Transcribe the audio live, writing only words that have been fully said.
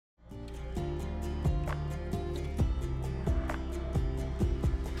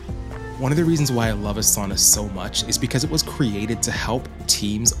One of the reasons why I love Asana so much is because it was created to help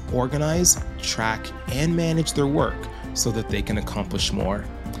teams organize, track, and manage their work so that they can accomplish more.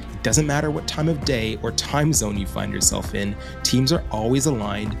 It doesn't matter what time of day or time zone you find yourself in, teams are always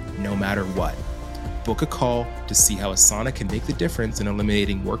aligned no matter what. Book a call to see how Asana can make the difference in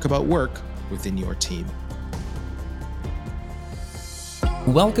eliminating work about work within your team.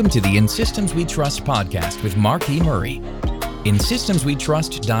 Welcome to the In Systems We Trust podcast with Marquis Murray. In Systems We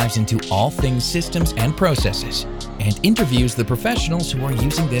Trust dives into all things systems and processes and interviews the professionals who are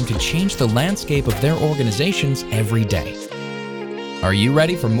using them to change the landscape of their organizations every day. Are you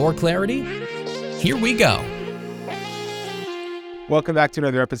ready for more clarity? Here we go. Welcome back to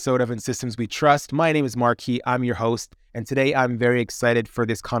another episode of In Systems We Trust. My name is Marquis. I'm your host, and today I'm very excited for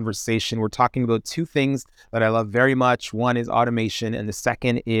this conversation. We're talking about two things that I love very much. One is automation, and the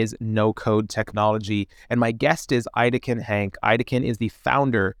second is no-code technology. And my guest is Aytekin Tank. Aytekin is the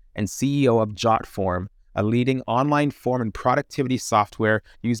founder and CEO of Jotform, a leading online form and productivity software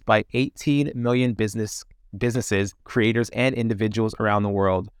used by 18 million businesses, creators, and individuals around the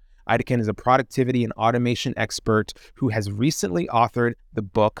world. Aytekin is a productivity and automation expert who has recently authored the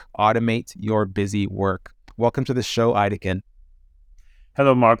book, Automate Your Busywork. Welcome to the show, Aytekin.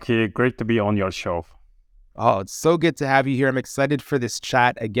 Hello, Marquis. Great to be on your show. Oh, it's so good to have you here. I'm excited for this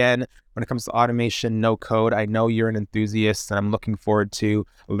chat. Again, when it comes to automation, no code, I know you're an enthusiast, and I'm looking forward to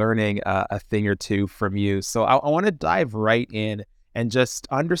learning a thing or two from you. So I want to dive right in and just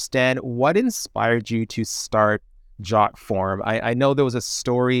understand what inspired you to start Jotform. I know there was a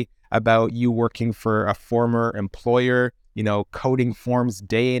story about you working for a former employer, coding forms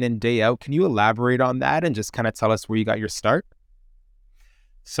day in and day out. Can you elaborate on that and just kind of tell us where you got your start?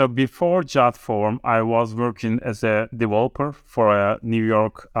 So before Jotform, I was working as a developer for a New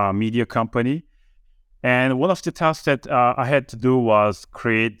York media company. And one of the tasks that I had to do was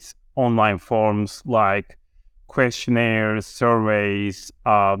create online forms like questionnaires, surveys,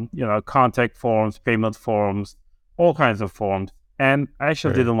 contact forms, payment forms, all kinds of forms. And I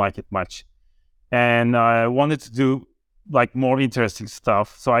actually didn't like it much. And I wanted to do more interesting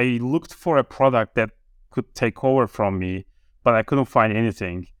stuff. So I looked for a product that could take over from me, but I couldn't find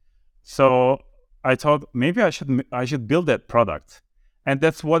anything. So I thought maybe I should build that product. And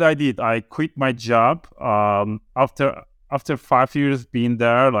that's what I did. I quit my job. After 5 years being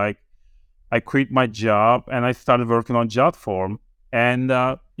there, I quit my job and I started working on Jotform. And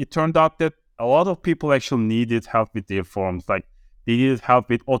it turned out that a lot of people actually needed help with their forms. They needed help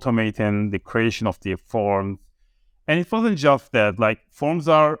with automating the creation of their forms. And it wasn't just that. Forms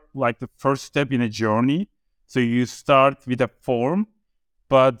are the first step in a journey. So you start with a form,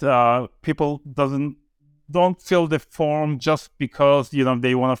 but people don't fill the form just because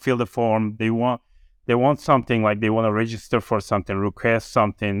they want to fill the form. They want something, they want to register for something, request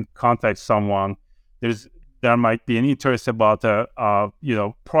something, contact someone. There might be an interest about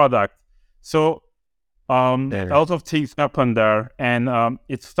a product. So a lot of things happen there, and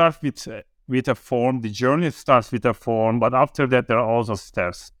it starts with a form. The journey starts with a form, but after that there are also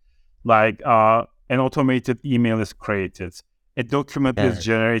steps, an automated email is created, a document is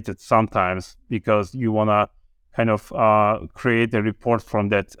generated sometimes because you want to kind of create a report from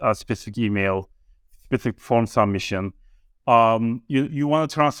that specific email, specific form submission. You want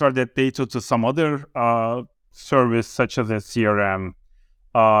to transfer that data to some other service such as a CRM.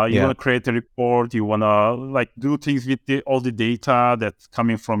 You want to create a report, you want to do things with all the data that's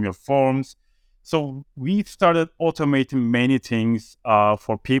coming from your forms. So we started automating many things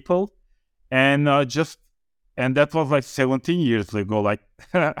for people, and that was 17 years ago.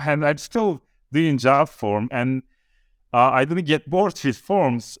 And I'm still doing Jotform, and I didn't get bored with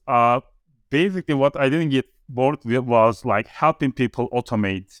forms. Basically, what I didn't get bored with was helping people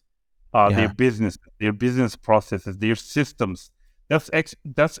automate their business processes, their systems.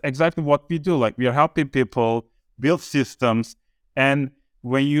 That's exactly what we do. We are helping people build systems, and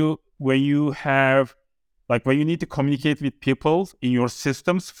when you need to communicate with people in your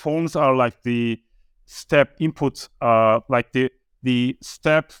systems, forms are the step input, the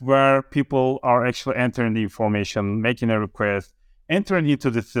step where people are actually entering the information, making a request, entering into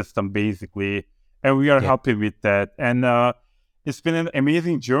the system basically, and we are helping with that. And it's been an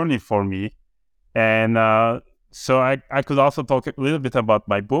amazing journey for me, and so I could also talk a little bit about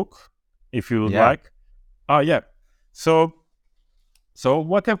my book, if you would like. So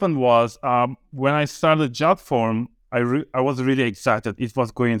what happened was when I started Jotform, I was really excited. It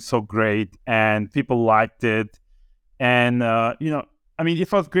was going so great, and people liked it. And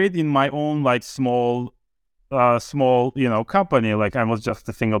it was great in my own small company. I was just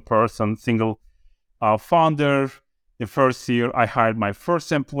a single person, single founder. The first year, I hired my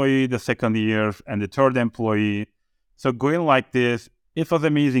first employee, the second year, and the third employee. So going like this, it was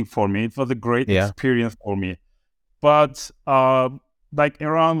amazing for me. It was a great experience for me. But like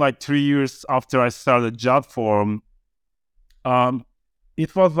around like 3 years after I started Jotform,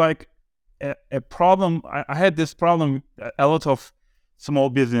 it was like a problem. I had this problem a lot of small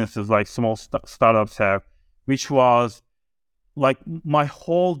businesses, like small startups have, which was like my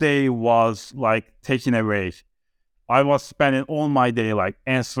whole day was like taken away. I was spending all my day like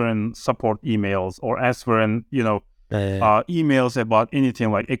answering support emails or answering, emails about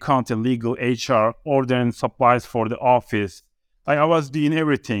anything like accounting, legal, HR, ordering supplies for the office. Like I was doing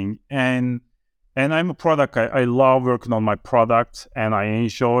everything, and I'm a product guy. I love working on my product, and I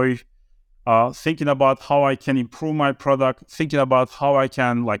enjoy thinking about how I can improve my product, thinking about how I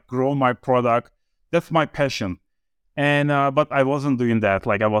can like grow my product. That's my passion. And but I wasn't doing that.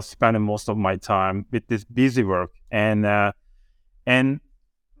 Like I was spending most of my time with this busy work, and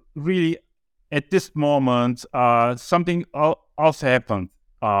really at this moment, something else happened.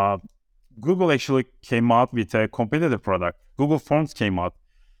 Google actually came out with a competitive product. Google Forms came out,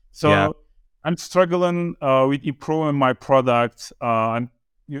 so I'm struggling with improving my product.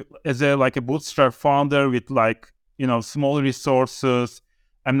 As a bootstrap founder with small resources.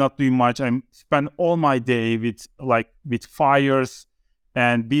 I'm not doing much. I spend all my day with fires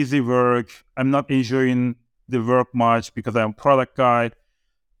and busy work. I'm not enjoying the work much because I'm a product guy.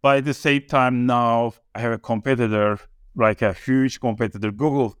 But at the same time, now I have a competitor, like a huge competitor.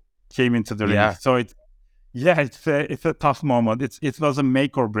 Google came into the ring. So it's a tough moment. It was a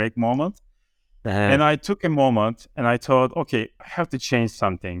make or break moment. And I took a moment and I thought, okay, I have to change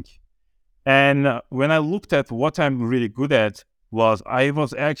something. And when I looked at what I'm really good at, I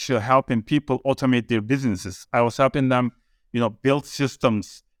was actually helping people automate their businesses. I was helping them, build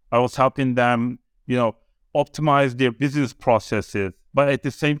systems. I was helping them, optimize their business processes. But at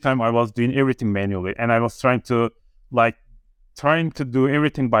the same time, I was doing everything manually, and I was trying to do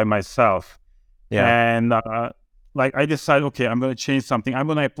everything by myself. And I decided, okay, I'm going to change something. I'm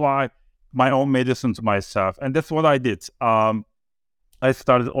going to apply my own medicine to myself, and that's what I did. I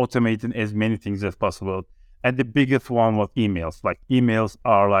started automating as many things as possible. And the biggest one was emails. Like emails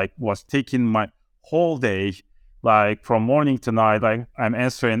was taking my whole day, like from morning to night. Like I'm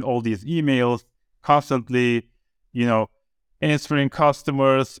answering all these emails constantly, answering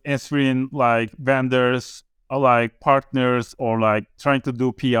customers, answering like vendors, or like partners, or like trying to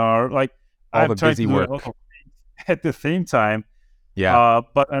do PR. Like all I'm the trying busy to do work a lot of things at the same time.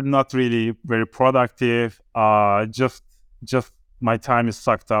 But I'm not really very productive. Just my time is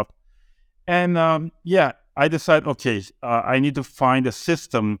sucked up. And I decided, okay, I need to find a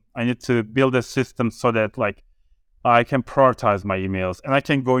system. I need to build a system so that like I can prioritize my emails, and I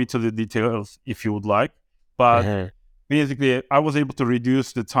can go into the details if you would like. But basically, I was able to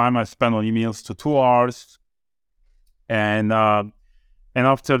reduce the time I spent on emails to 2 hours. And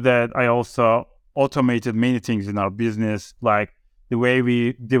after that, I also automated many things in our business, like the way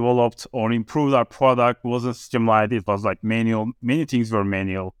we developed or improved our product wasn't streamlined. It was like manual. Many things were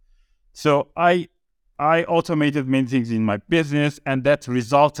manual. So I automated many things in my business, and that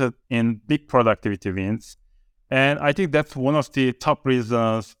resulted in big productivity wins. And I think that's one of the top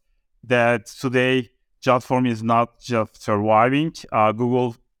reasons that today Jotform is not just surviving.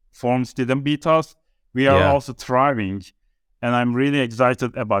 Google Forms didn't beat us. We are also thriving. And I'm really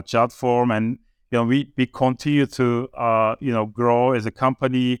excited about Jotform. And we continue to grow as a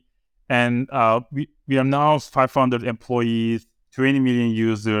company. And we are now 500 employees, 20 million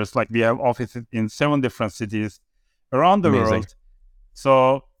users. Like we have offices in 7 different cities around the world.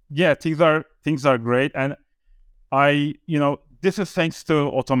 So things are great. And this is thanks to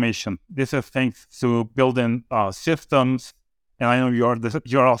automation. This is thanks to building systems. And I know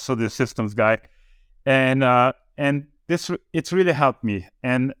you're also the systems guy. And it's really helped me.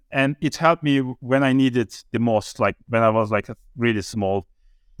 And it helped me when I needed it the most, like when I was like really small.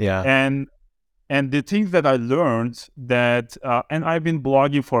 And the things that I learned and I've been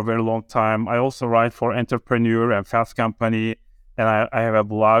blogging for a very long time. I also write for Entrepreneur and Fast Company, and I have a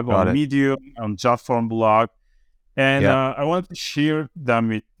blog on Medium, on Jotform blog, and I wanted to share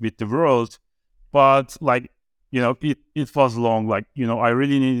them with the world. But it was long. I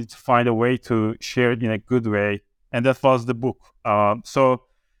really needed to find a way to share it in a good way, and that was the book. So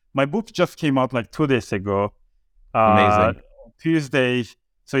my book just came out like 2 days ago, Tuesday.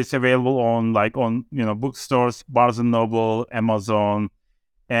 So it's available on bookstores, Barnes and Noble, Amazon,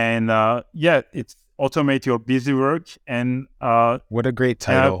 and it's Automate Your Busywork. And what a great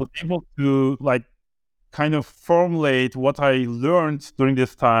title! I was able to kind of formulate what I learned during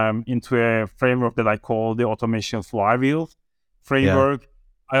this time into a framework that I call the automation flywheel framework.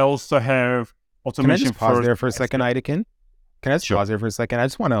 I also have Can I automation just pause first. there for a second, Aytekin? Can I just Sure. pause there for a second? I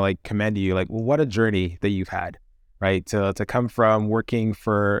just want to like commend you. Like, what a journey that you've had, right? To come from working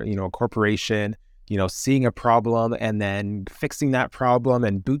for, you know, a corporation, you know, seeing a problem and then fixing that problem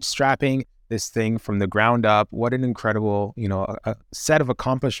and bootstrapping this thing from the ground up. What an incredible, you know, a set of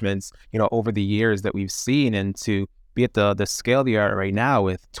accomplishments, you know, over the years that we've seen, and to be at the scale they are right now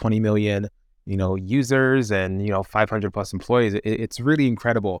with 20 million, you know, users and, you know, 500 plus employees. It's really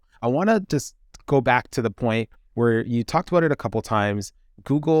incredible. I want to just go back to the point where you talked about it a couple times,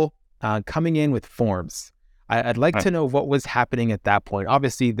 Google coming in with forms. I'd like Right. to know what was happening at that point.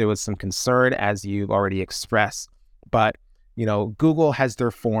 Obviously, there was some concern, as you've already expressed, but you know, Google has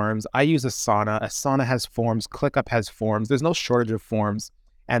their forms. I use Asana. Asana has forms. ClickUp has forms. There's no shortage of forms.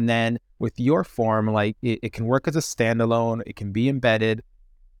 And then with your form, like it can work as a standalone. It can be embedded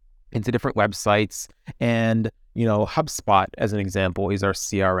into different websites. And, you know, HubSpot, as an example, is our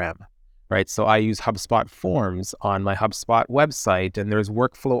CRM, right? So I use HubSpot forms on my HubSpot website, and there's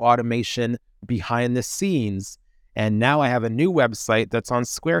workflow automation behind the scenes. And now I have a new website that's on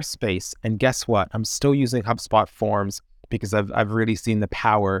Squarespace. And guess what? I'm still using HubSpot forms because I've really seen the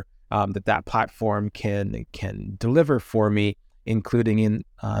power that platform can deliver for me, including in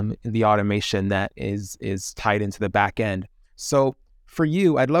the automation that is tied into the back end. So for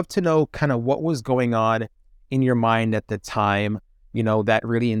you, I'd love to know kind of what was going on in your mind at the time, you know, that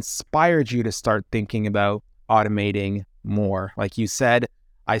really inspired you to start thinking about automating more. Like you said,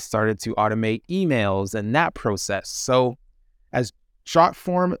 I started to automate emails and that process. So as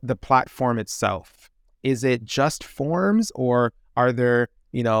Jotform, the platform itself, is it just forms, or are there,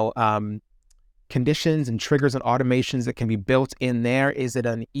 you know, conditions and triggers and automations that can be built in there? Is it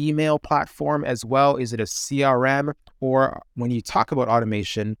an email platform as well? Is it a CRM? Or when you talk about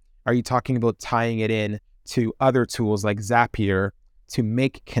automation, are you talking about tying it in to other tools like Zapier to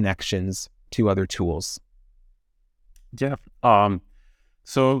make connections to other tools? Yeah.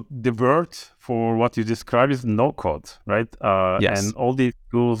 So the word for what you describe is no code, right? Yes. And all these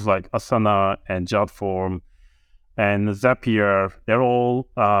tools like Asana and Jotform and Zapier, they're all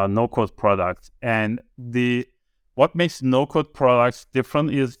no code products. And what makes no code products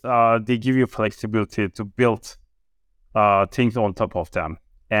different is they give you flexibility to build things on top of them.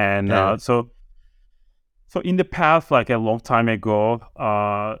 And Okay. so in the past, like a long time ago,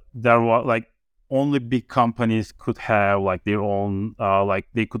 there was like only big companies could have like their own, like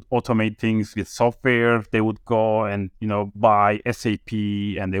they could automate things with software. They would go and, you know, buy SAP,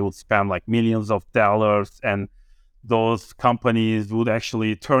 and they would spend like millions of dollars, and those companies would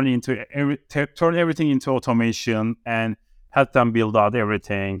actually turn everything into automation and help them build out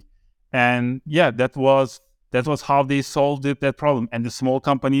everything. And yeah, that was how they solved that problem. And the small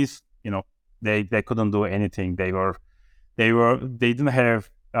companies, you know, they couldn't do anything. They didn't have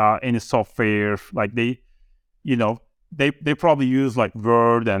any software. Like you know, they probably use like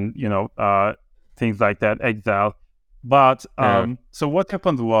Word and, you know, things like that, Excel. But Yeah. so what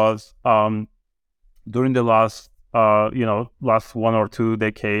happened was during the last 1 or 2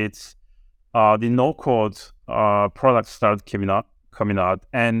 decades, the no-code products started coming out,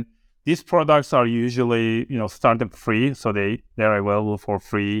 and these products are usually, you know, startup free, so they're available for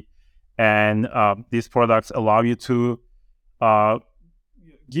free, and these products allow you to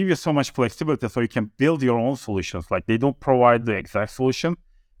give you so much flexibility, so you can build your own solutions. Like they don't provide the exact solution;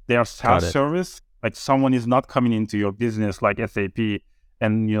 they are Got SaaS it. service. Like someone is not coming into your business like SAP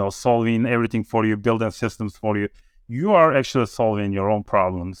and, you know, solving everything for you, building systems for you. You are actually solving your own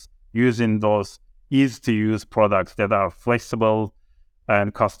problems using those easy-to-use products that are flexible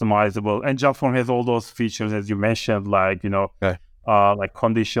and customizable. And Jotform has all those features, as you mentioned, like, you know, Okay. like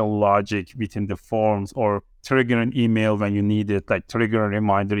conditional logic within the forms, or trigger an email when you need it, like trigger a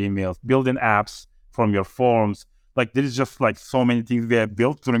reminder emails, building apps from your forms. Like there is just like so many things we have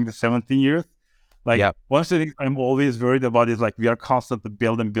built during the 17 years. Like Yep. one of the things I'm always worried about is like we are constantly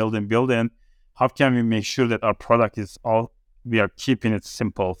building. How can we make sure that our product we are keeping it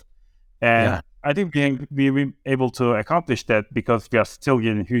simple? And Yeah. I think we've been able to accomplish that because we are still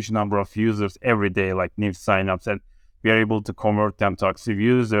getting a huge number of users every day, like new signups, and we are able to convert them to active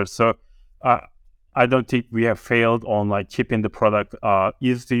users. So I don't think we have failed on like keeping the product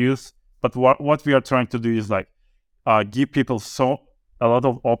easy to use. But what we are trying to do is like give people a lot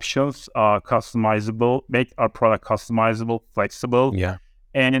of options, customizable, make our product customizable, flexible, Yeah.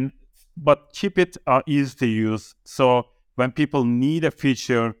 but keep it easy to use. So when people need a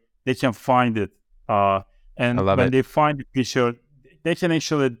feature, they can find it. I And love when it. they find the feature, they can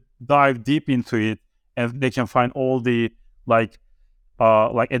actually dive deep into it and they can find all the like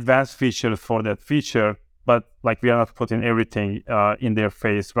advanced features for that feature, but like we are not putting everything in their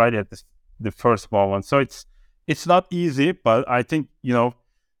face right at the first moment. So it's not easy, but I think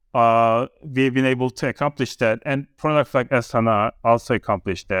we've been able to accomplish that, and products like Asana also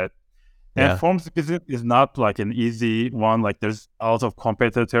accomplish that. And Yeah. Forms business is not like an easy one. Like there's a lot of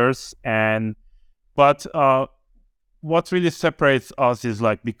competitors, but what really separates us is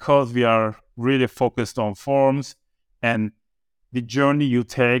like because we are really focused on forms and the journey you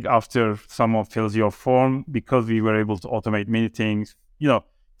take after someone fills your form, because we were able to automate many things.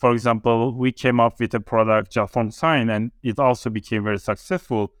 For example, we came up with a product, Jotform Sign, and it also became very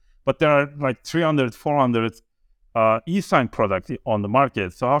successful. But there are like 300, 400 e-sign products on the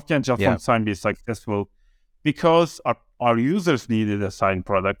market. So how can Jotform Sign be successful? Because our users needed a sign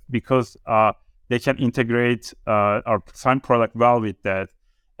product, because they can integrate our sign product well with that.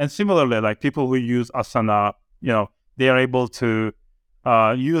 And similarly, like people who use Asana, they are able to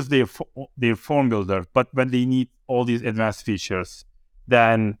use their form builder. But when they need all these advanced features,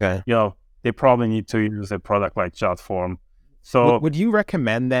 then they probably need to use a product like Jotform. So would you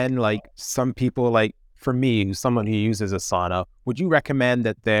recommend then, like some people, like for me, someone who uses Asana, would you recommend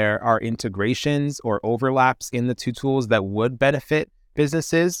that there are integrations or overlaps in the two tools that would benefit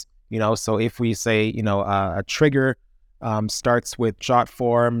businesses? So if we say, a trigger starts with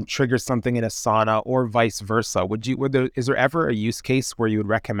Jotform, triggers something in Asana, or vice versa, is there ever a use case where you would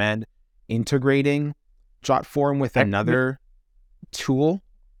recommend integrating Jotform with another tool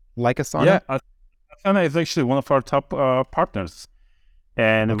like Asana? Yeah, Asana is actually one of our top partners,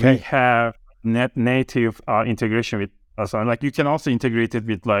 and we have native integration with Asana. Like you can also integrate it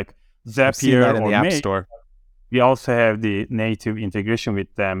with like Zapier in or the App Make. Store. We also have the native integration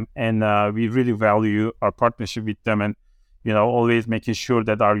with them, and we really value our partnership with them, and always making sure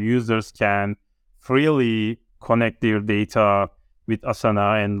that our users can freely connect their data with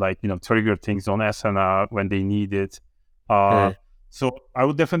Asana and trigger things on Asana when they need it. So I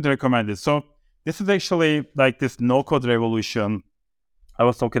would definitely recommend it. So this is actually like this no-code revolution. I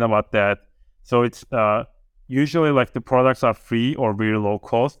was talking about that. So it's usually like the products are free or very low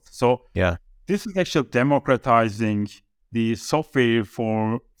cost. So this is actually democratizing the software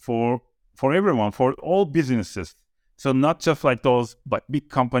for everyone, for all businesses. So not just like those like big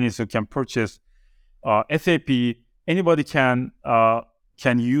companies who can purchase SAP. Anybody can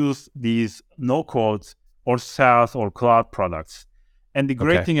use these no-code or SaaS or cloud products. And the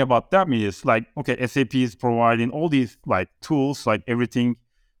great thing about them is SAP is providing all these like tools, like everything,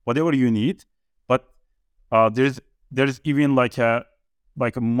 whatever you need. But there's even like a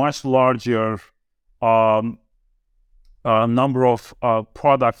much larger number of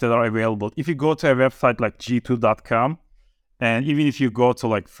products that are available. If you go to a website like g2.com, and even if you go to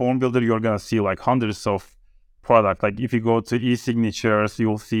like Form Builder, you're gonna see like hundreds of products. Like if you go to e-signatures,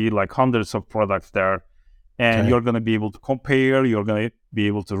 you'll see like hundreds of products there. And you're going to be able to compare, you're going to be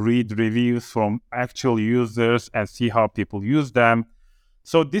able to read reviews from actual users and see how people use them.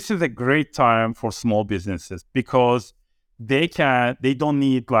 So this is a great time for small businesses, because they don't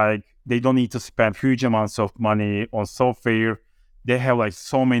need to spend huge amounts of money on software. They have like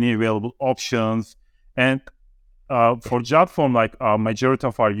so many available options. And for Jotform, like majority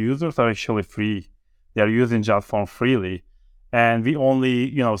of our users are actually free. They're using Jotform freely. And we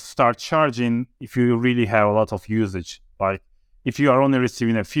only, start charging if you really have a lot of usage. Like if you are only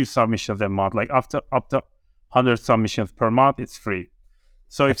receiving a few submissions a month, like up to 100 submissions per month, it's free.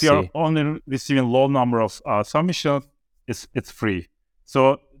 So if you're only receiving low number of submissions, it's free.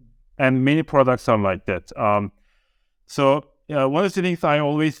 So, and many products are like that. So one of the things I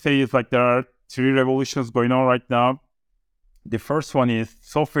always say is like there are three revolutions going on right now. The first one is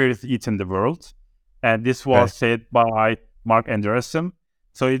software is eating the world. And this was said by Mark Anderson.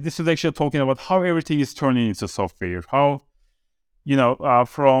 So this is actually talking about how everything is turning into software. How,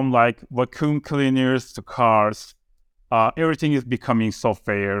 from like vacuum cleaners to cars, everything is becoming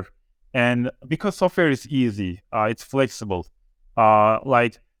software. And because software is easy, it's flexible.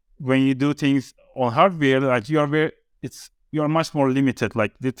 Like when you do things on hardware, like you are much more limited.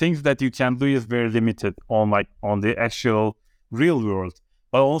 Like the things that you can do is very limited on the actual real world.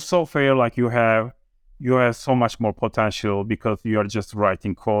 But on software, like you have so much more potential, because you are just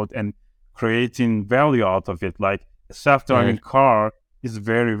writing code and creating value out of it. Like a self-driving car is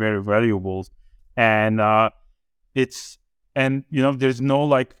very, very valuable. And there's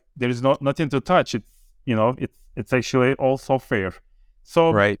nothing to touch. It's actually all software.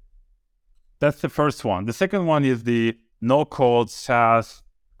 So that's the first one. The second one is the no-code SaaS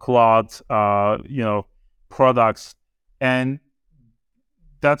cloud, products. And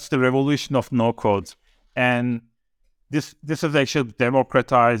that's the revolution of no-code. and this is actually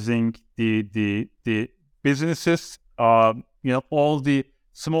democratizing the businesses. All the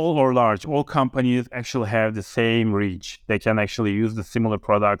small or large, all companies actually have the same reach. They can actually use the similar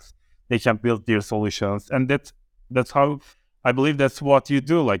products. They can build their solutions, and that's how I believe that's what you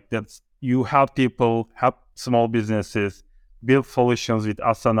do. Like that's you help people, help small businesses build solutions with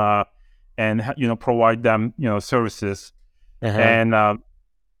Asana, and provide them services. Uh-huh. And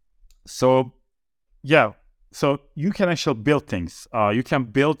so yeah, so you can actually build things. You can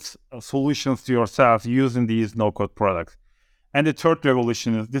build solutions to yourself using these no-code products. And the third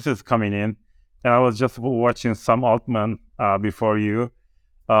revolution is coming in. And I was just watching some Altman before you,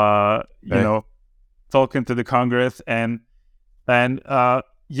 Okay. talking to the Congress, and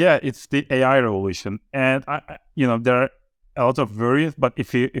it's the AI revolution. And there are a lot of worries, but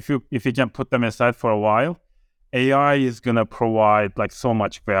if you can put them aside for a while, AI is gonna provide like so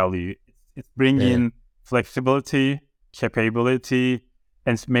much value. It's Yeah. bringing flexibility, capability,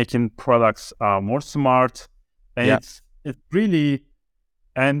 and it's making products more smart. And Yeah. it's really,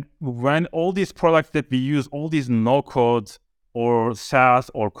 and when all these products that we use, all these no code or SaaS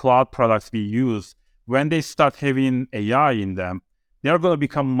or cloud products we use, when they start having AI in them, they are going to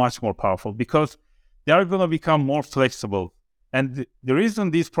become much more powerful because they are going to become more flexible. And the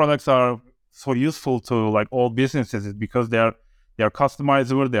reason these products are so useful to like all businesses is because they are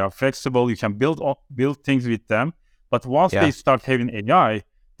customizable, they are flexible. You can build things with them. But once they Yeah. start having AI,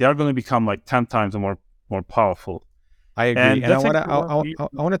 they are going to become like 10 times more powerful. I agree. And And I that's want to actually what we.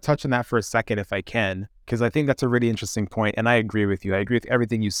 I want to touch on that for a second if I can, because I think that's a really interesting point and I agree with you. I agree with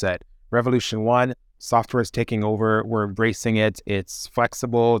everything you said. Revolution 1, software is taking over. We're embracing it. It's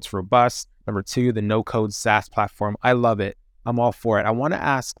flexible, it's robust. Number 2, the no-code SaaS platform. I love it. I'm all for it. I want to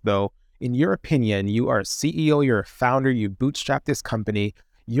ask though, in your opinion, you are a CEO, you're a founder, you bootstrap this company.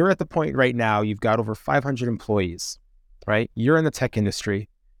 You're at the point right now, you've got over 500 employees, right? You're in the tech industry.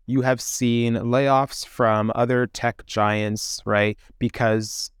 You have seen layoffs from other tech giants, right?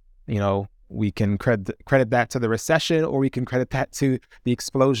 Because, we can credit that to the recession or we can credit that to the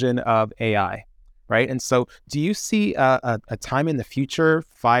explosion of AI, right? And so do you see a time in the future,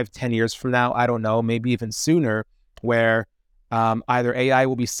 5, 10 years from now, I don't know, maybe even sooner, where either AI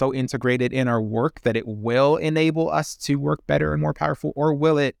will be so integrated in our work that it will enable us to work better and more powerful, or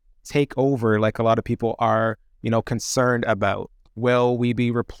will it take over like a lot of people are, concerned about? Will we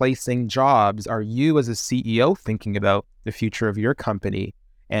be replacing jobs? Are you as a CEO thinking about the future of your company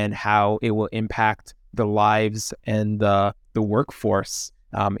and how it will impact the lives and the workforce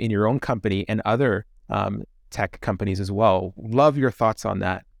in your own company and other tech companies as well? Love your thoughts on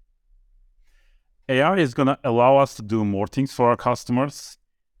that. AI is going to allow us to do more things for our customers.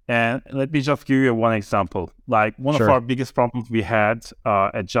 And let me just give you one example. Like one of Sure. our biggest problems we had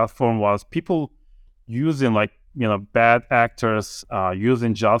at Jotform was people using bad actors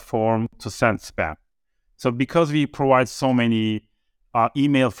using Jotform to send spam. So because we provide so many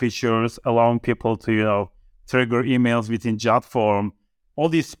email features allowing people to trigger emails within Jotform, all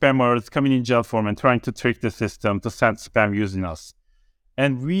these spammers coming in Jotform and trying to trick the system to send spam using us.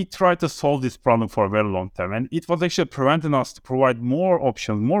 And we tried to solve this problem for a very long time. And it was actually preventing us to provide more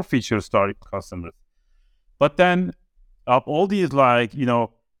options, more features to our customers. But then all these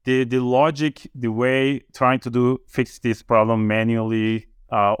the logic, the way trying to fix this problem manually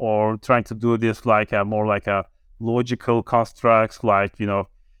or trying to do this more like a logical constructs,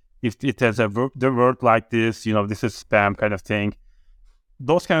 if it has the word like this, this is spam kind of thing.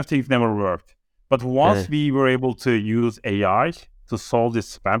 Those kind of things never worked. But once Mm. we were able to use AI to solve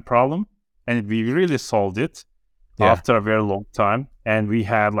this spam problem, and we really solved it Yeah. after a very long time, and we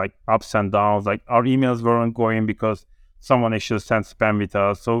had like ups and downs, like our emails weren't going because someone actually sent spam with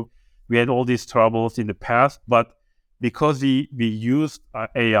us. So we had all these troubles in the past, but because we used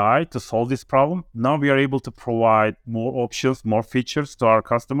AI to solve this problem, now we are able to provide more options, more features to our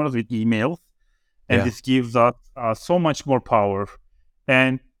customers with emails, and Yeah. this gives us so much more power.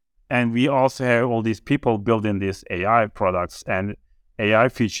 And we also have all these people building these AI products and AI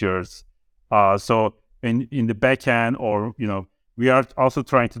features. So in the back end, or we are also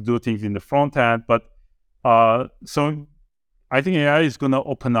trying to do things in the front end. But so I think AI is going to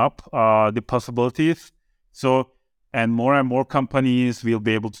open up the possibilities. So and more companies will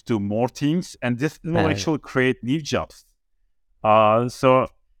be able to do more things, and this will Uh, actually create new jobs. So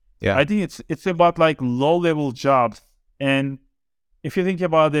yeah. I think it's about like low level jobs, and if you think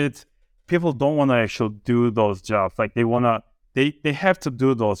about it, people don't want to actually do those jobs. Like they have to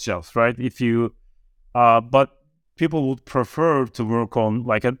do those jobs, right? But people would prefer to work on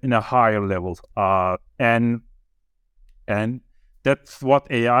in a higher level. And that's what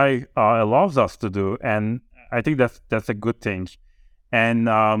AI allows us to do, and I think that's a good thing.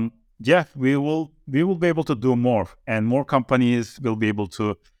 And yeah, we will be able to do more, and more companies will be able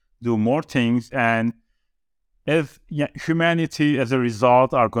to do more things. And if humanity, as a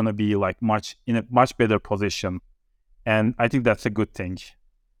result, are going to be like in a much better position, and I think that's a good thing.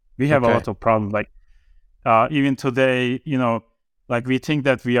 We have a lot of problems, like even today, like we think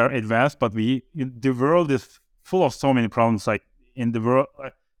that we are advanced, but the world is full of so many problems. Like in the world,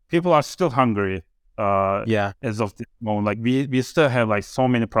 people are still hungry. As of this moment, like we still have like so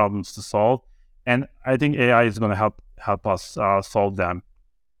many problems to solve, and I think AI is going to help us solve them.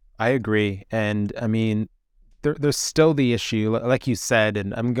 I agree. And I mean, there's still the issue, like you said,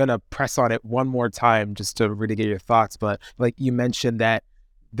 and I'm going to press on it one more time just to really get your thoughts. But like you mentioned that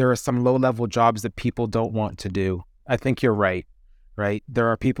there are some low-level jobs that people don't want to do. I think you're right? There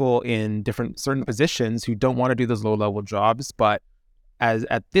are people in certain positions who don't want to do those low-level jobs, but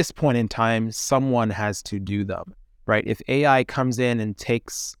at this point in time, someone has to do them, right? If AI comes in and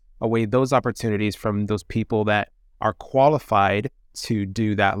takes away those opportunities from those people that are qualified to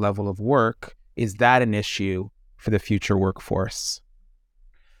do that level of work, is that an issue for the future workforce?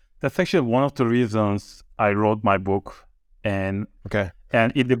 That's actually one of the reasons I wrote my book. And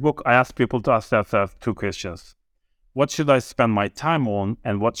in the book, I asked people to ask themselves two questions. What should I spend my time on,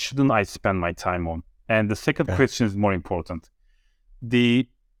 and what shouldn't I spend my time on? And the second question is more important. The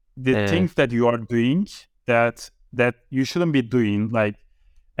things that you are doing that you shouldn't be doing, like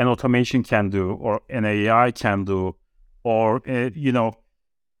an automation can do or an AI can do, or if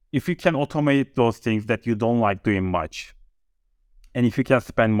you can automate those things that you don't like doing much, and if you can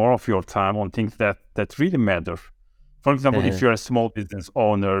spend more of your time on things that really matter. For example, if you're a small business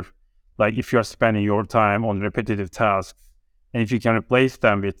owner, like if you're spending your time on repetitive tasks, and if you can replace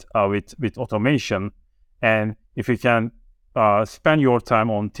them with automation, and if you can spend your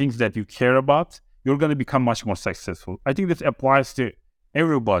time on things that you care about, you're going to become much more successful. I think this applies to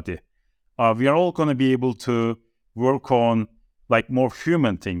everybody. We are all going to be able to work on like more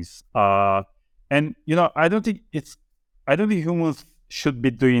human things. And I don't think humans should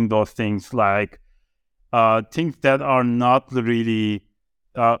be doing those things, like things that are not really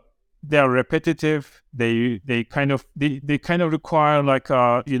they are repetitive. They kind of require like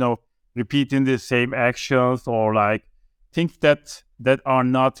repeating the same actions, or like things that are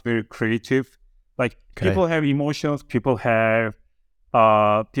not very creative. Like people have emotions, people have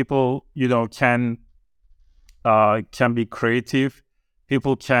people can be creative.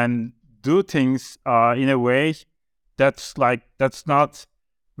 People can do things in a way that's not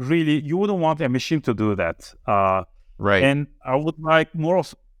really, you wouldn't want a machine to do that. And I would like more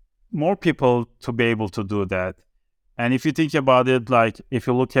people to be able to do that. And if you think about it, like if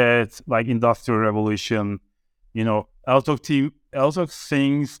you look at like Industrial Revolution, a lot of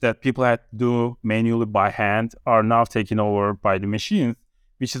things that people had to do manually by hand are now taken over by the machines,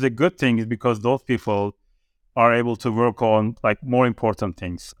 which is a good thing, because those people are able to work on like more important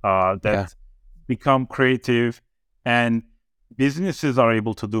things that become creative, and businesses are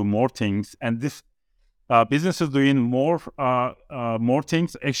able to do more things. And this businesses doing more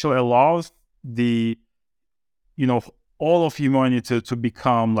things actually allows the all of humanity to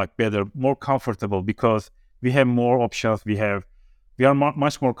become like better, more comfortable, because we have more options. We are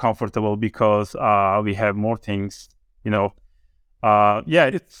much more comfortable because we have more things.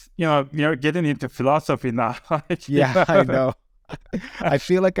 It's we are getting into philosophy now. I know. I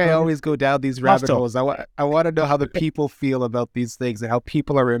feel like I always go down these rabbit holes. I want to know how the people feel about these things and how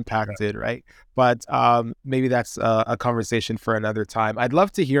people are impacted, right? But maybe that's a conversation for another time. I'd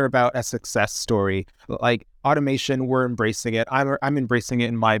love to hear about a success story. Like automation, we're embracing it. I'm embracing it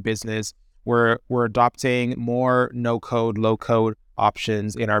in my business. We're adopting more no-code, low-code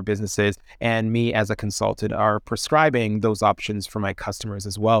options in our businesses, and me as a consultant are prescribing those options for my customers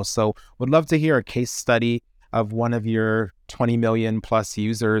as well. So would love to hear a case study of one of your 20 million plus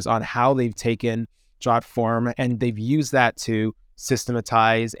users on how they've taken Jotform and they've used that to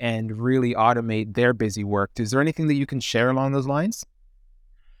systematize and really automate their busy work. Is there anything that you can share along those lines?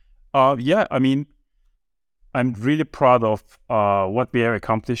 I mean, I'm really proud of what we have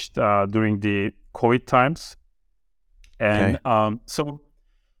accomplished during the COVID times. And so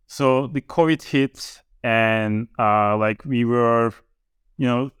the COVID hit, and like we were,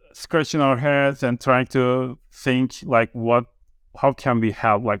 scratching our heads and trying to think like how can we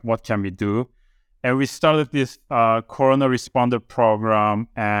help, like what can we do? And we started this Corona Responder program,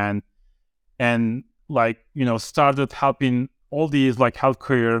 and started helping all these like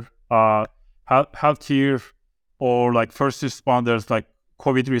healthcare or like first responders, like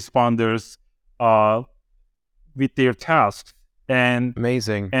COVID responders, with their tasks. And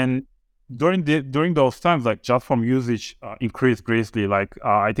Amazing. and during those times, like Jotform usage increased greatly. Like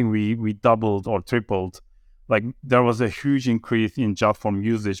I think we doubled or tripled. Like there was a huge increase in Jotform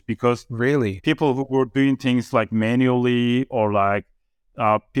usage because Really? people who were doing things like manually, or like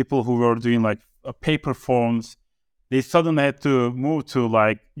people who were doing like paper forms, they suddenly had to move to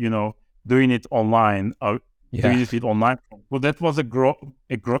like, doing it online, Yeah. doing it with online. Well, that was a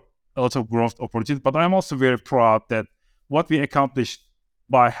lot of growth opportunity. But I'm also very proud that what we accomplished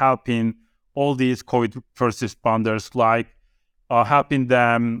by helping all these COVID first responders, like helping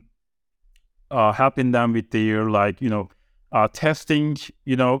them with their like testing,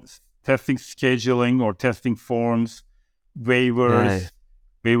 testing scheduling or testing forms, Yeah. waivers,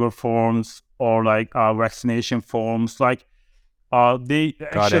 waiver forms, or like vaccination forms. Like they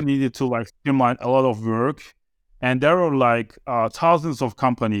Got actually it. needed to like streamline a lot of work, and there were like thousands of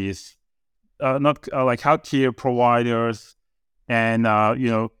companies, not like healthcare providers, and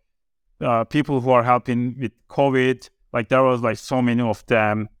people who are helping with COVID. Like there was like so many of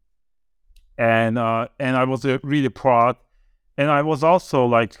them, and I was really proud. And I was also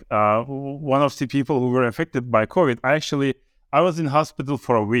like one of the people who were affected by COVID. I was in hospital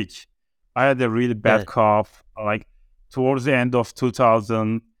for a week. I had a really Yeah. bad cough. Like towards the end of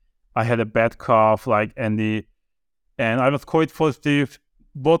 2000, I had a bad cough. Like and I was COVID positive.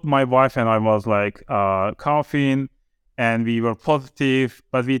 Both my wife and I was like coughing, and we were positive.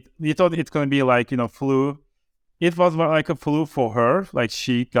 But we thought it's gonna be like flu. It was more like a flu for her. Like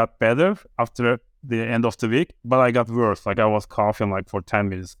she got better after the end of the week, but I got worse. Like I was coughing like for 10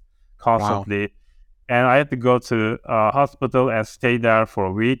 minutes Wow. constantly. And I had to go to hospital and stay there for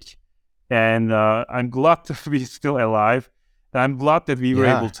a week. And I'm glad to be still alive. And I'm glad that we were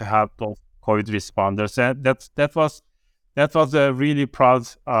able Yeah. to help those COVID responders. And that was a really proud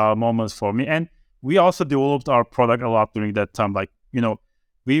moment for me. And we also developed our product a lot during that time. Like,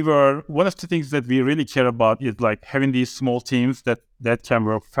 we were, one of the things that we really care about is like having these small teams that can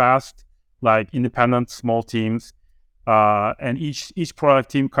work fast, like independent small teams, and each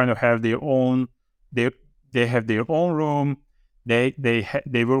product team kind of have their own, they have their own room.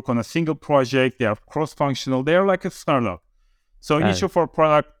 They work on a single project. They are cross functional. They are like a startup. So each Yeah. of our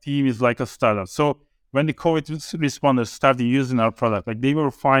product team is like a startup. So when the COVID responders started using our product, like they were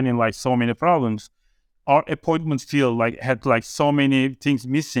finding like so many problems. Our appointment field like had like so many things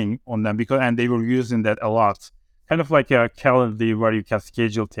missing on them, and they were using that a lot, kind of like a calendar where you can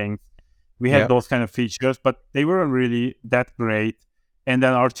schedule things. We had Yep. those kind of features, but they weren't really that great. And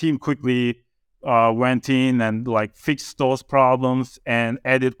then our team quickly went in and like fixed those problems and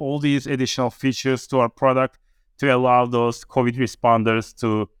added all these additional features to our product to allow those COVID responders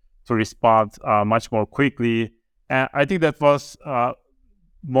to respond much more quickly. And I think that was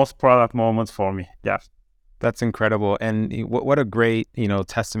most product moments for me. Yeah. That's incredible. And what a great,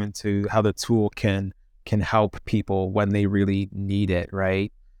 testament to how the tool can help people when they really need it,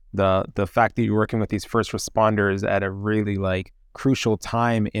 right? The fact that you're working with these first responders at a really like crucial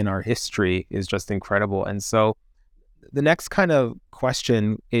time in our history is just incredible. And so the next kind of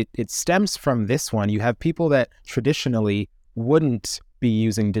question, it stems from this one. You have people that traditionally wouldn't be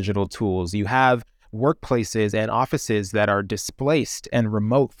using digital tools. You have workplaces and offices that are displaced and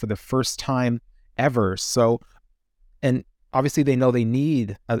remote for the first time ever. So, and obviously they know they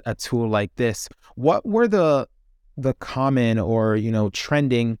need a tool like this. What were the common or,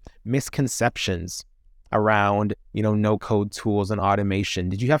 trending misconceptions around, no code tools and automation?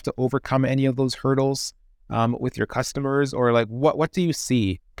 Did you have to overcome any of those hurdles with your customers, or like what do you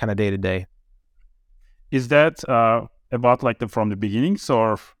see kind of day to day? Is that about like from the beginnings,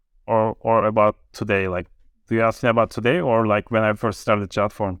 or about today? Like, do you ask me about today, or like when I first started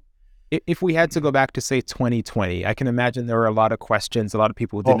Jotform? If we had to go back to say 2020, I can imagine there were a lot of questions, a lot of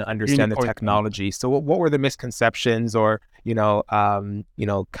people who didn't Oh, in understand the COVID. technology. So what were the misconceptions, or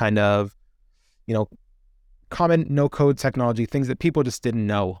kind of common no code technology, things that people just didn't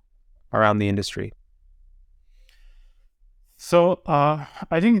know around the industry? So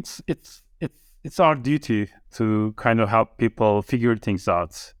I think it's our duty to kind of help people figure things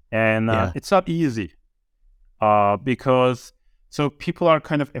out, and Yeah. it's not easy because so people are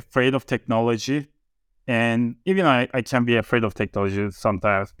kind of afraid of technology, and even I can be afraid of technology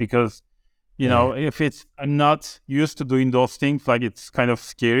sometimes because Yeah. if I'm not used to doing those things, like it's kind of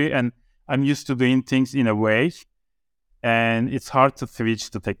scary, and I'm used to doing things in a way, and it's hard to switch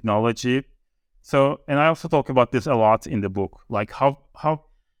to technology. So, and I also talk about this a lot in the book, like how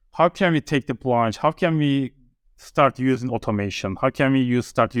can we take the plunge? How can we start using automation? How can we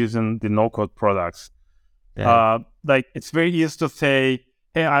start using the no-code products? Yeah. Like it's very easy to say,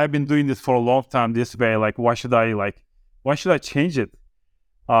 "Hey, I've been doing this for a long time this way. Like, why should I like why should I change it?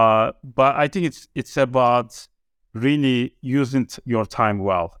 But I think it's about really using your time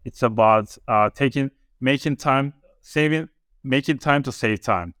well. It's about making time, making time to save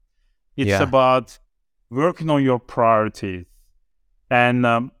time. It's Yeah. about working on your priorities, and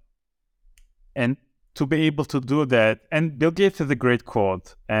and to be able to do that. And Bill Gates has a great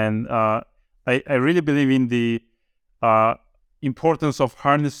quote, and I really believe in the importance of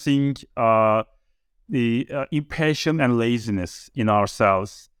harnessing the impatience and laziness in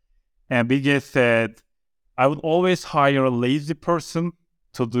ourselves. And Bill Gates said, I would always hire a lazy person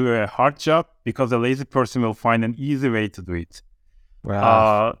to do a hard job because a lazy person will find an easy way to do it.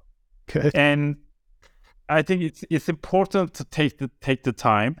 Wow. Good. And I think it's important to take the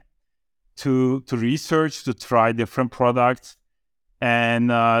time to research, to try different products, and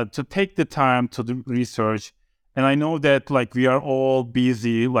to take the time to do research. And I know that like we are all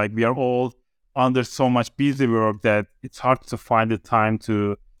busy, like we are all under so much busy work that it's hard to find the time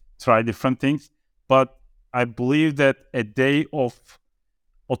to try different things. But I believe that a day of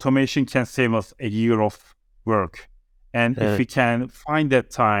automation can save us a year of work. And if we can find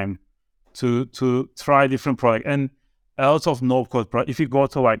that time to try different products, and a lot of no-code products, if you go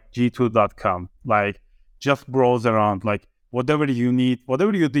to like g2.com, like just browse around, like whatever you need,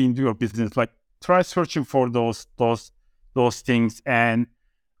 whatever you do in your business, like try searching for those things, and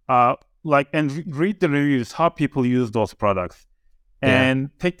read the reviews, how people use those products, and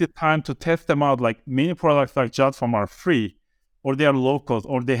take the time to test them out. Like many products like Jotform are free, or they are local,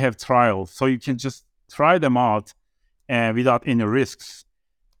 or they have trials, so you can just try them out and without any risks.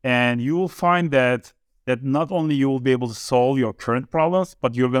 And you will find that not only you will be able to solve your current problems,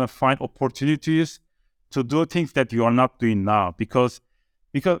 but you're going to find opportunities to do things that you are not doing now. Because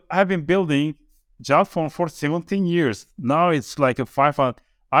I've been building Jotform for 17 years. Now it's like a 500.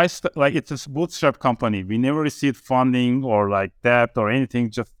 It's a bootstrap company. We never received funding or like debt or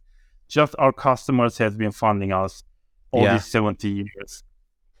anything. Just our customers has been funding us all these 17 years.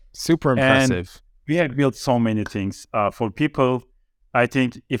 Super impressive. And we have built so many things for people. I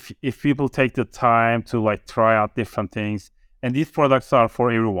think if people take the time to like try out different things, and these products are for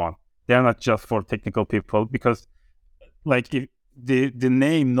everyone, they're not just for technical people, because like if the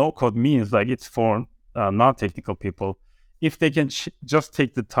name no code means like it's for non-technical people. If they can just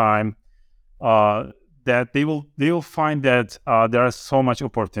take the time, that they will find that there are so much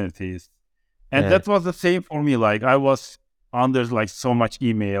opportunities. And that was the same for me. Like I was under like so much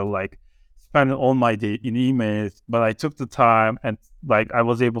email, like spending all my day in emails, but I took the time, and like I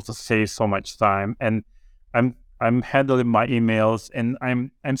was able to save so much time, and I'm handling my emails, and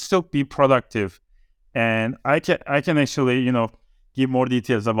I'm still be productive. And I can actually, give more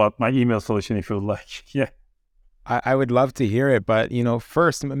details about my email solution if you would like. Yeah. I would love to hear it, but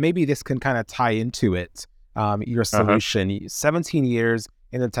first maybe this can kind of tie into it. Your solution, 17 years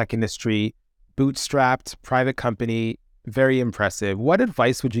in the tech industry, bootstrapped, private company, very impressive. What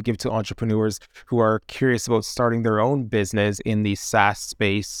advice would you give to entrepreneurs who are curious about starting their own business in the SaaS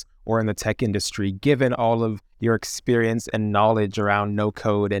space or in the tech industry, given all of your experience and knowledge around no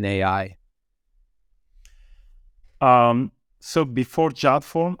code and AI? So before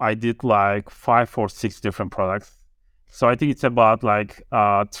Jotform, I did like 5 or 6 different products. So I think it's about like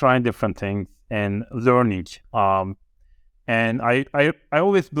trying different things and learning. And I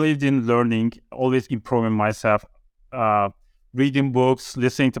always believed in learning, always improving myself, reading books,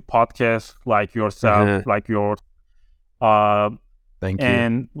 listening to podcasts like yourself, like yours, Thank you.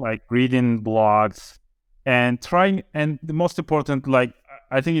 and like reading blogs and trying. And the most important, like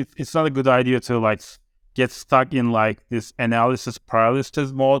I think it's not a good idea to like get stuck in like this analysis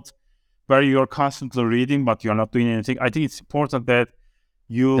paralysis mode where you're constantly reading but you're not doing anything. I think it's important that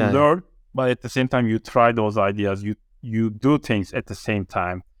you learn, but at the same time you try those ideas, you do things at the same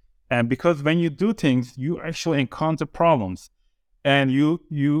time. And because when you do things, you actually encounter problems, and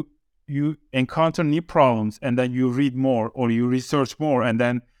you encounter new problems, and then you read more or you research more, and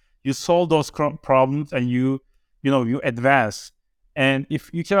then you solve those problems, and you advance. And if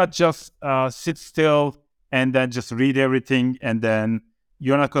you cannot just sit still and then just read everything, and then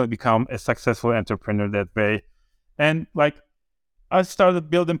you're not going to become a successful entrepreneur that way. And like I started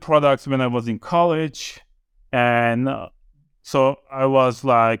building products when I was in college, and so I was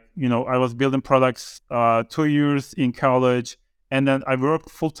like, I was building products 2 years in college, and then I worked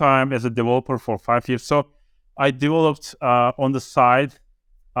full-time as a developer for 5 years. So I developed on the side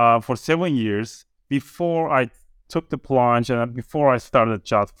for 7 years before I took the plunge and before I started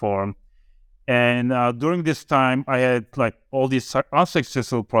Jotform. And during this time, I had like all these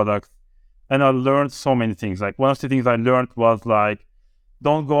unsuccessful products, and I learned so many things. Like one of the things I learned was like,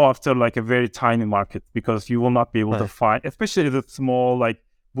 don't go after like a very tiny market, because you will not be able to find, especially the small like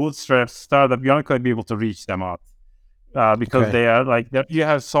bootstrap startup, you're not going to be able to reach them out because they are like, you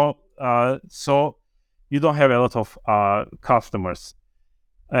have so you don't have a lot of customers,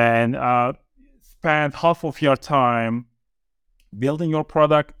 and spend half of your time building your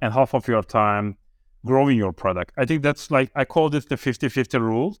product and half of your time growing your product. I think that's like, I call this the 50-50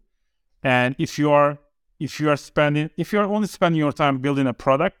 rule. And if you are only spending your time building a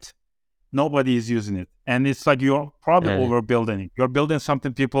product, nobody is using it. And it's like, you're probably overbuilding it. You're building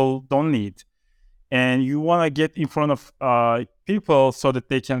something people don't need. And you want to get in front of people so that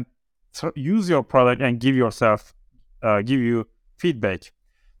they can use your product and give you feedback.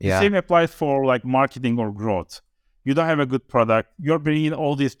 The same applies for like marketing or growth. You don't have a good product. You're bringing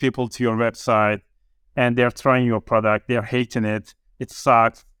all these people to your website and they're trying your product. They're hating it. It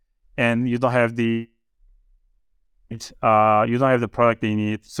sucks. And you don't have the product they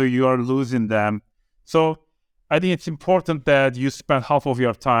need. So you are losing them. So I think it's important that you spend half of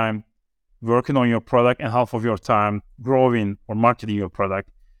your time working on your product and half of your time growing or marketing your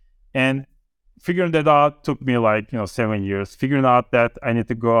product. And figuring that out took me like 7 years. Figuring out that I need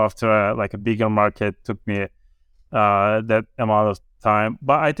to go after a bigger market took me that amount of time.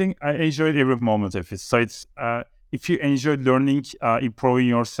 But I think I enjoyed every moment of it. So it's if you enjoy learning, improving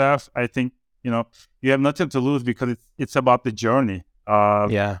yourself, I think you have nothing to lose, because it's about the journey.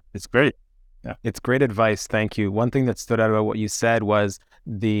 It's great. Yeah, it's great advice. Thank you. One thing that stood out about what you said was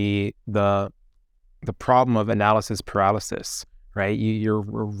the problem of analysis paralysis. Right? We're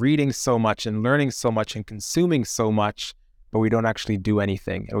reading so much and learning so much and consuming so much, but we don't actually do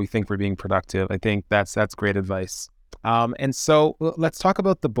anything, and we think we're being productive. I think that's great advice. And so let's talk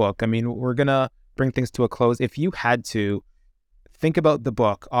about the book. I mean, we're gonna bring things to a close. If you had to think about the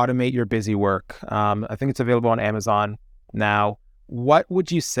book, Automate Your Busy Work, I think it's available on Amazon now. What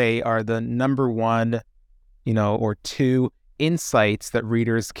would you say are the number one, or two insights that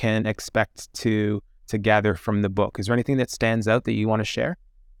readers can expect to gather from the book? Is there anything that stands out that you want to share?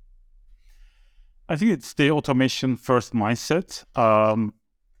 I think it's the automation first mindset.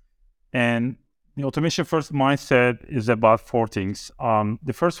 And the automation first mindset is about four things.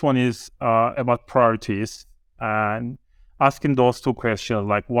 The first one is about priorities, and asking those two questions,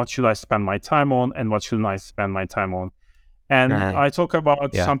 like what should I spend my time on and what shouldn't I spend my time on? And I talk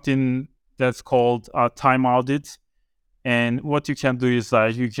about something that's called time audit. And what you can do is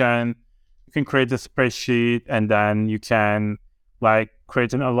like, you can create a spreadsheet, and then you can like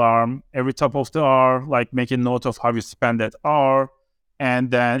create an alarm every top of the hour, like make a note of how you spend that hour.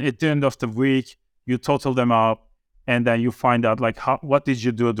 And then at the end of the week, you total them up, and then you find out like what did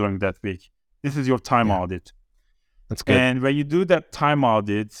you do during that week? This is your time audit. That's good. And when you do that time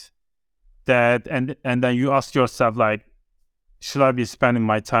audit, and then you ask yourself like, should I be spending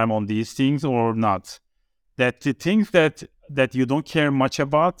my time on these things or not? That the things that you don't care much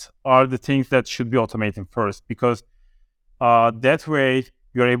about are the things that should be automating first, because that way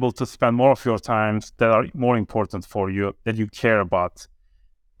you're able to spend more of your time that are more important for you, that you care about.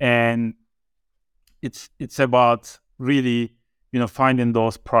 And it's about really, finding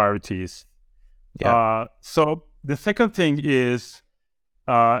those priorities. So the second thing is,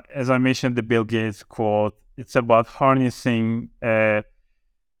 as I mentioned, the Bill Gates quote, it's about harnessing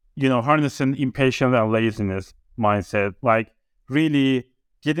impatience and laziness mindset. Like really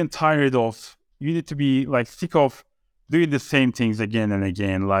getting tired of, you need to be like sick of doing the same things again and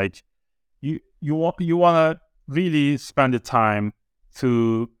again. Like you want to really spend the time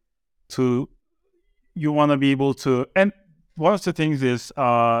to you want to be able to. And one of the things is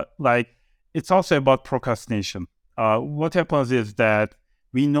like it's also about procrastination. What happens is that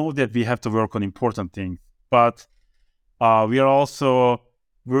we know that we have to work on important things, but we are also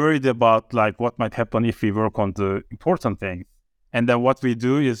worried about like what might happen if we work on the important things. And then what we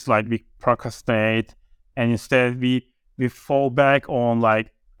do is like we procrastinate, and instead we fall back on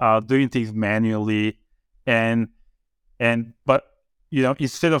like doing things manually. But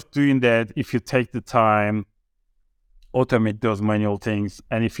instead of doing that, if you take the time, automate those manual things,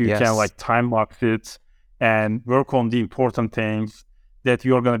 and if you can like time box it and work on the important things, that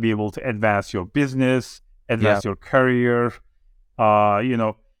you're going to be able to advance your business, advance your career.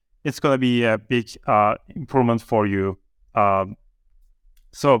 It's going to be a big improvement for you.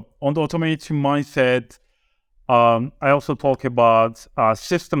 So on the automation mindset, I also talk about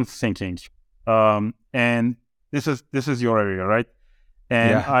systems thinking, and this is your area, right?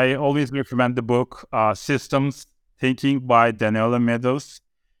 And I always recommend the book Systems Thinking by Daniela Meadows,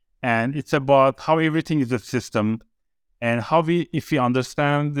 and it's about how everything is a system, and how if we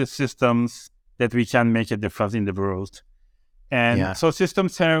understand the systems, that we can make a difference in the world. And so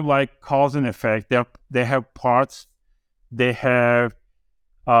systems have like cause and effect. They have parts. They have,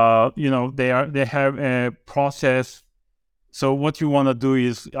 they have a process. So what you want to do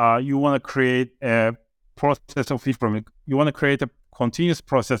is you want to create a process of improvement. You want to create a continuous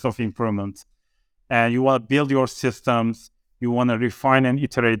process of improvement, and you want to build your systems. You want to refine and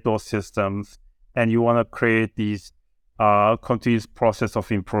iterate those systems, and you want to create these continuous process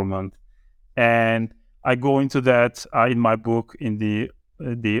of improvement. And I go into that in my book in the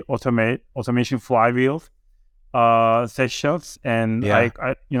automation flywheel sessions, and I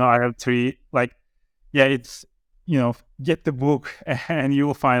have three it's get the book and you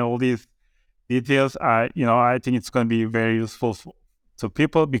will find all these details. I think it's going to be very useful to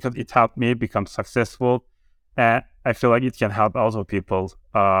people because it helped me become successful, and I feel like it can help also people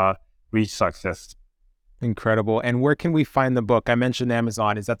reach success. Incredible. And where can we find the book? I mentioned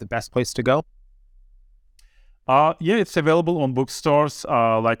Amazon. Is that the best place to go? It's available on bookstores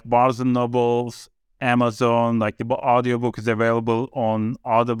like Barnes and Nobles, Amazon. Like the audiobook is available on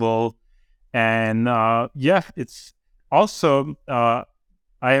Audible, and it's also I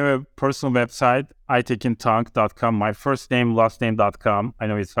have a personal website, aytekintank.com. My first name, last name.com. I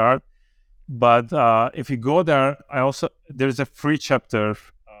know it's hard, but if you go there, there's a free chapter.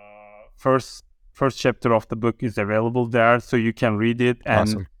 First chapter of the book is available there, so you can read it, and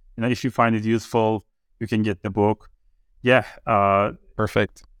awesome. If you find it useful, you can get the book.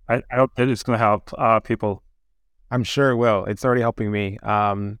 Perfect. I hope that it's going to help people. I'm sure it will. It's already helping me.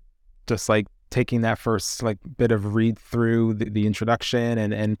 Just like taking that first bit of read through the introduction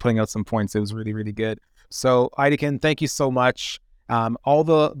and putting out some points. It was really, really good. So Aytekin, thank you so much. All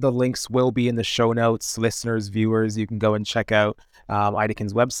the links will be in the show notes. Listeners, viewers, you can go and check out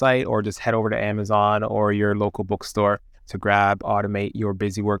Aytekin's website, or just head over to Amazon or your local bookstore to grab Automate Your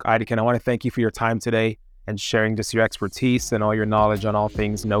Busywork. Aytekin, I want to thank you for your time today and sharing just your expertise and all your knowledge on all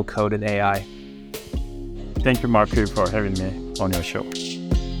things no code and AI. Thank you, Marquis, for having me on your show.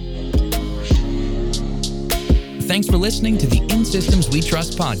 Thanks for listening to the In Systems We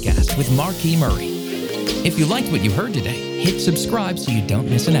Trust podcast with Marquis Murray. If you liked what you heard today, hit subscribe so you don't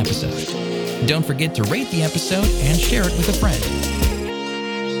miss an episode. Don't forget to rate the episode and share it with a friend.